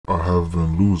I have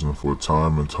been losing for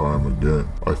time and time again.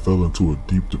 I fell into a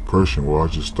deep depression where I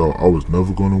just thought I was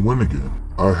never going to win again.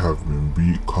 I have been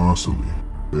beat constantly,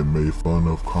 been made fun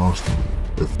of constantly.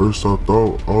 At first I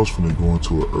thought I was finna go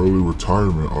into an early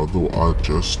retirement, although I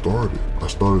just started. I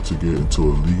started to get into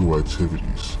illegal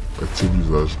activities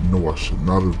that I know I should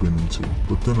not have been into.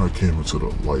 But then I came into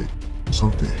the light.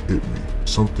 Something hit me,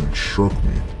 something struck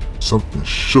me, something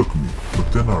shook me. But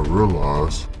then I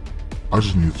realized I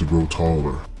just needed to grow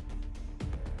taller.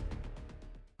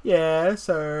 Yes,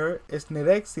 sir. It's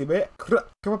Nirexi, man.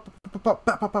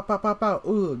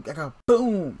 Ooh, I got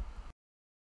boom.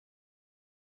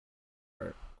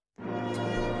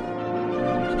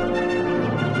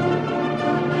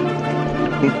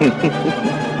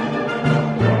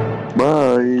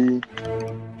 Bye.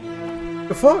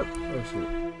 The fuck? Oh shit.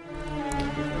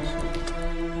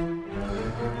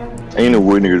 Ain't no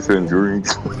way niggas selling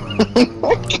drinks.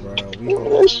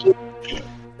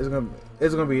 It's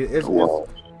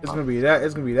gonna be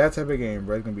that type of game,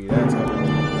 bro. It's gonna be that type of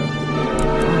game.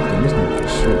 This nigga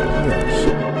is shit.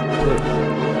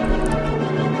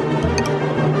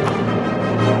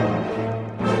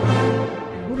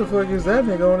 Who the fuck is that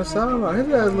nigga on the sideline?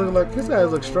 His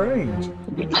eyes look strange.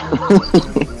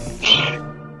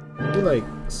 He like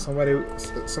somebody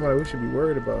we should be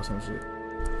worried about some shit.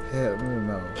 Hell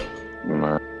no.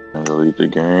 Man, I delete the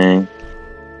game.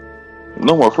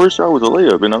 No, my first shot was a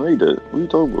layup and I made that. What are you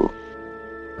talking about?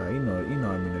 You know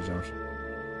I mean the jump shot.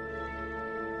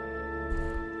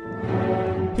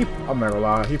 I'm not gonna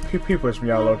lie, he pushed me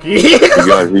out low key. He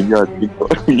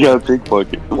got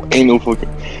pickpocket. Ain't no fucking.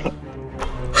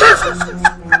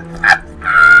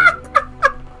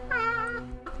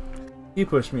 He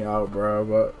pushed me out, bro,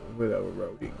 but whatever,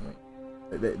 bro.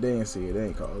 They didn't see it, they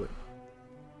ain't call it.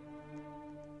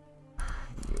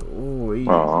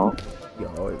 Yo,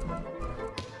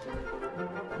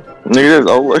 Nigga, that's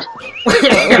all like.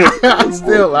 I'm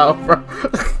still out, bro.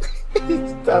 He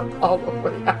stepped all the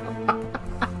way out.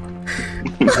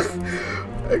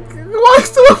 Why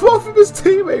still off of his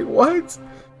teammate? What?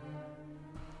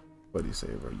 What'd he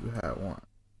say, bro? You had one.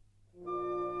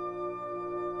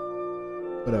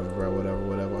 Whatever, bro.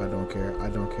 Whatever. I don't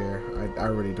care. I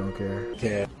really don't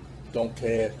care. Don't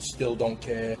care. Still don't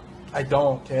care. I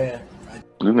don't care.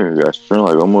 This nigga got strength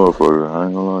like a motherfucker. I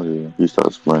ain't gonna lie to you. He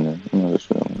started sprinting.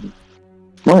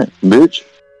 Sprint, bitch.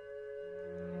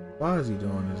 Why is he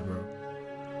doing this, bro?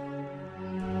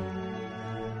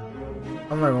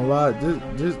 I'm not gonna lie.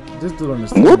 This dude on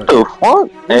this team. What the fuck?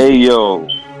 Hey, yo.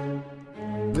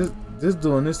 This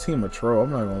dude on this team a troll.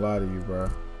 I'm not gonna lie to you, bro.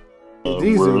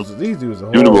 These dudes are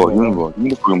horrible. Give me the ball. Horrible. Give me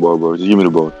the fucking ball, bro. Just give me the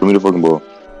ball. Give me the fucking ball.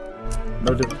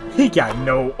 No, he got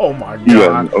no. Oh my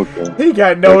god. Okay. He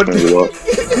got no.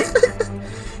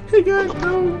 He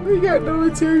got no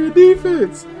interior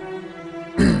defense.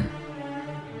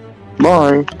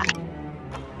 Bye.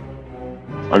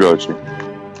 I got you.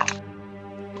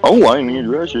 Oh, I ain't need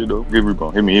that shit though. Give me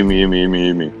rebound. Hit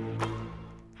me.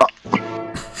 Ah.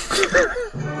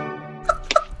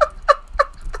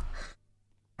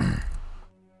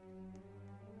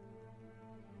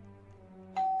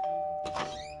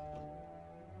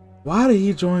 Why did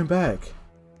he join back?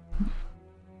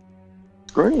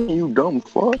 Screen, you dumb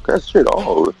fuck. That shit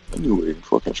all. Anyway,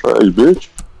 fucking trash, bitch.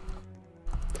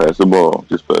 Pass the ball.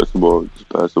 Just pass the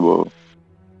ball.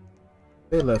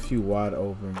 They left you wide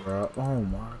open, bro. Oh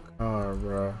my god,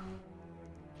 bro.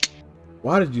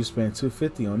 Why did you spend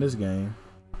 $250 on this game?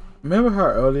 Remember how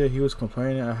earlier he was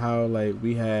complaining about how like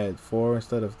we had 4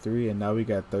 instead of 3, and now we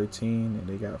got 13 and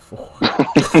they got 4.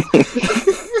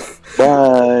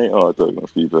 Bye. Oh, I thought you were gonna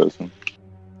speed past him.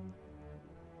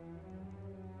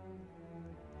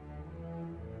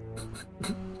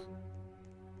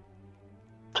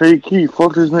 Take key.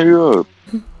 Fuck this nigga up.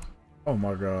 Oh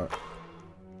my god.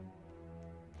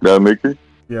 Did I make it?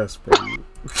 Yes, bro.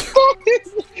 Fuck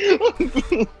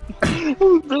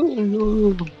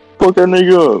that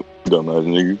nigga up. Dumbass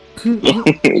nigga.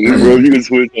 Bro, you can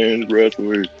switch hands, bro. I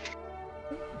swear.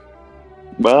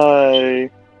 Bye.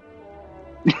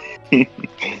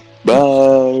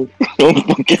 Bye. Don't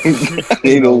fucking.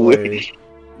 Ain't no way.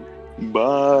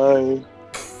 Bye.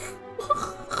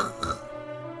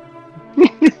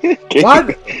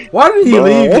 Why did he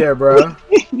leave there, bro?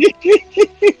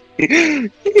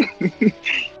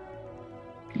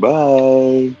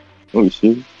 Bye. Oh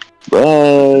shit.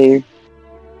 Bye.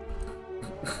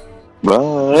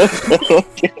 Bye.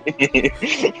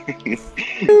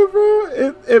 Yeah, bro,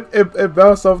 it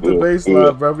bounced off the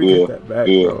baseline, bro. We get that back,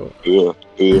 bro. Yeah.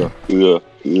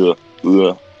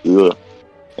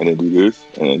 And then do this,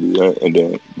 and then do that, and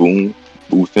then boom,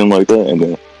 boost him like that, and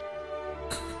then.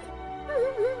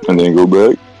 and then go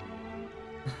back,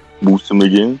 boost him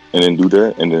again, and then do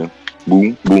that, and then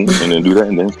boom, boom, and then do that,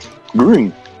 and then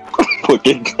green.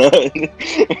 Fucking done.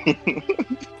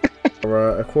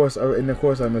 Bro, of course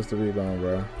I missed the rebound,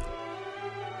 bro.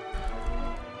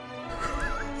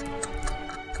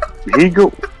 Here you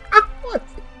go.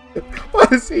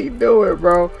 What is he doing,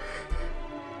 bro?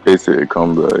 They said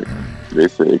come back. They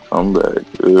said come back.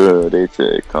 They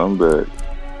said come back.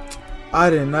 I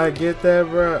did not get that,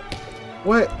 bro.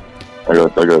 What? I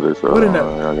got this. What in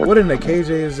the KJ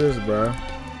is this, bro?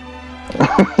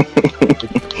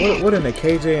 what in the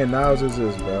KJ and Niles is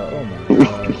this, bro? Oh my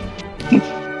god.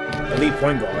 Elite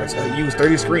point guards use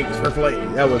 30 screens per play.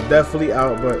 That was definitely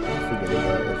out, but forget it,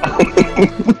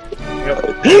 bro.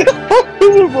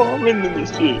 Give me the ball. I'm into this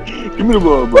shit. Give me the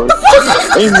ball, bro.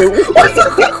 Ain't no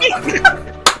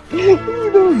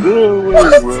damn way,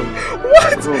 bro.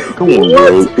 What? Come on, bro.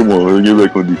 Come on. Get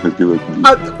back on defense. Get back on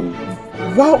defense.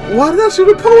 Why did I shoot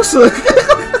a poster?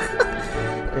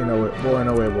 Ain't no way, boy.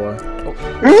 No way, boy. Oh.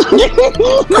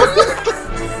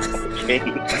 Give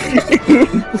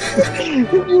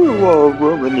me the ball, bro.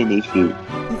 I'm into this shit.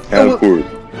 Half court.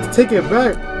 Take it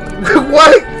back.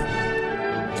 What?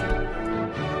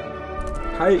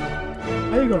 How you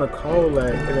gonna call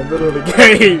that in the middle of the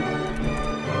game?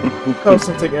 Helps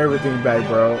him take everything back,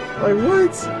 bro. Like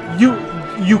what?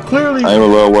 You clearly. I ain't gonna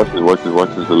lie. Watch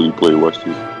this elite play. Watch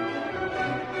this.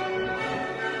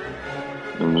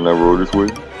 And then I roll this way.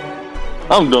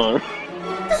 I'm done.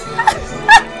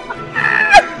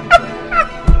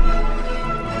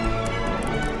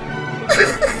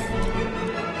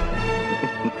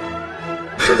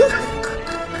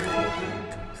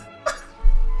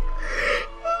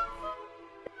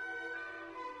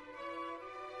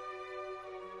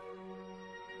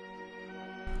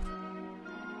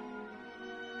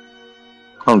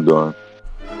 I'm done.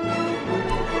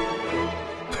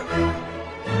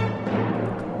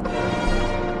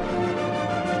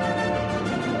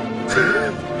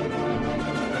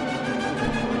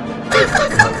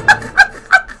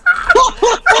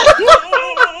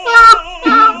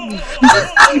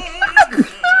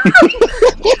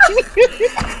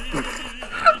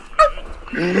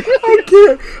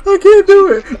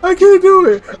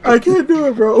 I can't do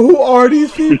it, bro. Who are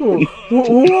these people?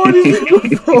 Who are these people,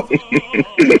 bro?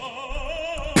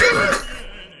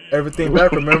 Everything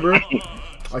back, remember?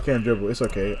 I can't dribble. It's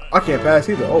okay. I can't pass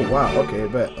either. Oh wow. Okay,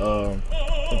 bet. Oh,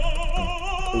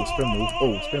 spin move.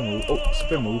 Oh, spin move. Oh,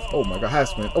 spin move. Oh my god, half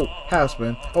spin. Oh, half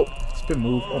spin. Oh, spin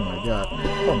move. Oh my god.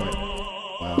 Oh my.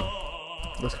 Wow.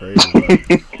 That's crazy.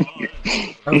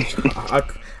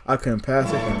 I couldn't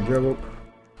pass it. Couldn't dribble.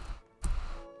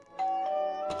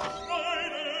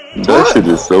 That shit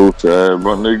is so sad,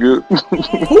 bro, nigga.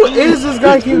 Who is this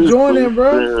guy? Keep joining,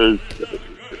 bro.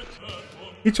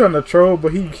 He trying to troll,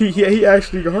 but he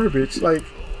actually garbage. Like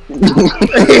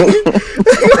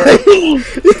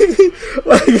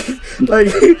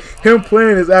him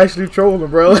playing is actually trolling,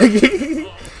 bro. Like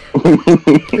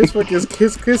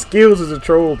his skills is a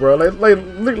troll, bro. Like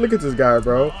look at this guy,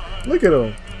 bro. Look at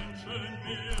him.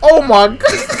 Oh my god.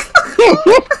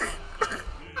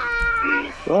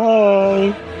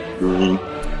 Bye. Yo.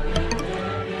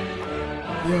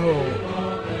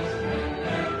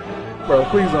 Bro,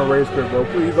 please don't rage quit, bro.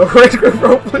 Please don't rage quit,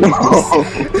 bro. Please.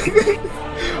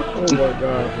 Oh my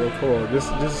god, bro. Come on. Just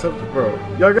something, bro.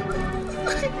 Y'all got... you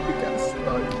got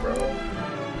stuck, bro.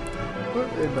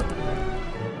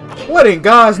 What in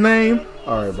God's name?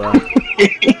 Alright, bro.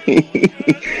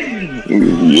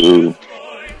 Yo.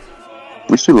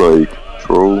 We should, like,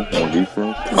 troll on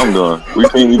defense. I'm done. We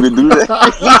can't even do that.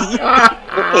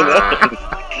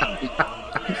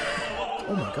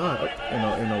 Oh my god.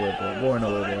 Ain't no way, boy. Boy, no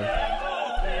way, boy.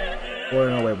 Boy,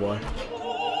 no way, boy.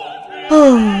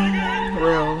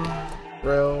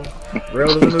 Rail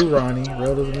is a new Ronnie.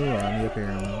 Rail is a new Ronnie,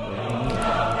 apparently.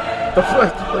 The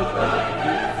fuck? Oh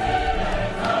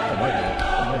my god.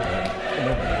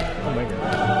 Oh my god.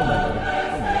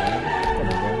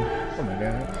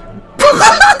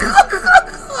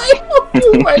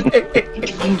 Oh my god.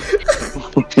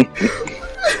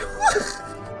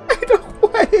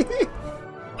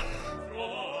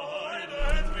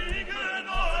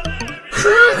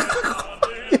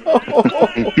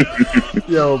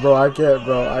 Yo, bro, I can't,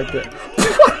 bro. I can't.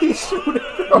 Why are you shooting,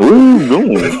 bro? What are you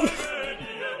doing?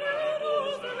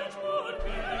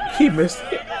 He missed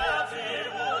it.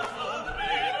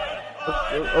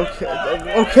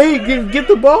 Okay, get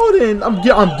the ball then. I'm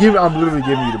literally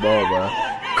giving you the ball, bro.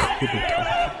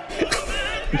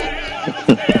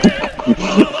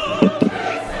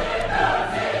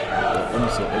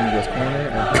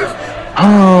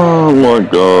 Oh my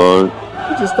god.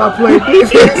 just stopped playing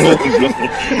defense.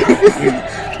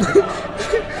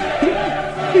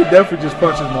 He definitely just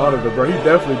punched his monitor, bro. He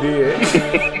definitely did.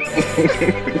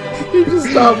 He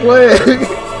just stopped playing.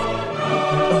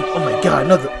 Oh my god,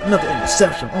 another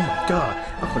interception. Oh my god,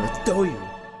 I'm gonna throw you.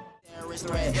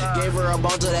 Gave her a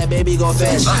bone till that baby go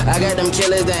fetch. I got them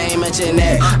killers that ain't mention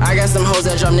that. I got some hoes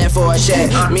that drop net for a check.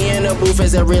 Me in the booth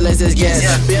is the realest as guest.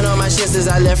 Been on my shit since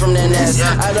I left from the nest.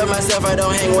 I love myself, I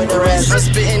don't hang with the rest. I'm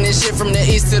spitting this shit from the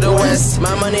east to the west.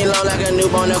 My money long like a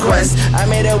noob on a quest. I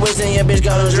made a wish and your bitch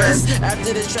got them dressed.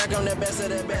 After this track, I'm the best of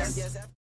the best.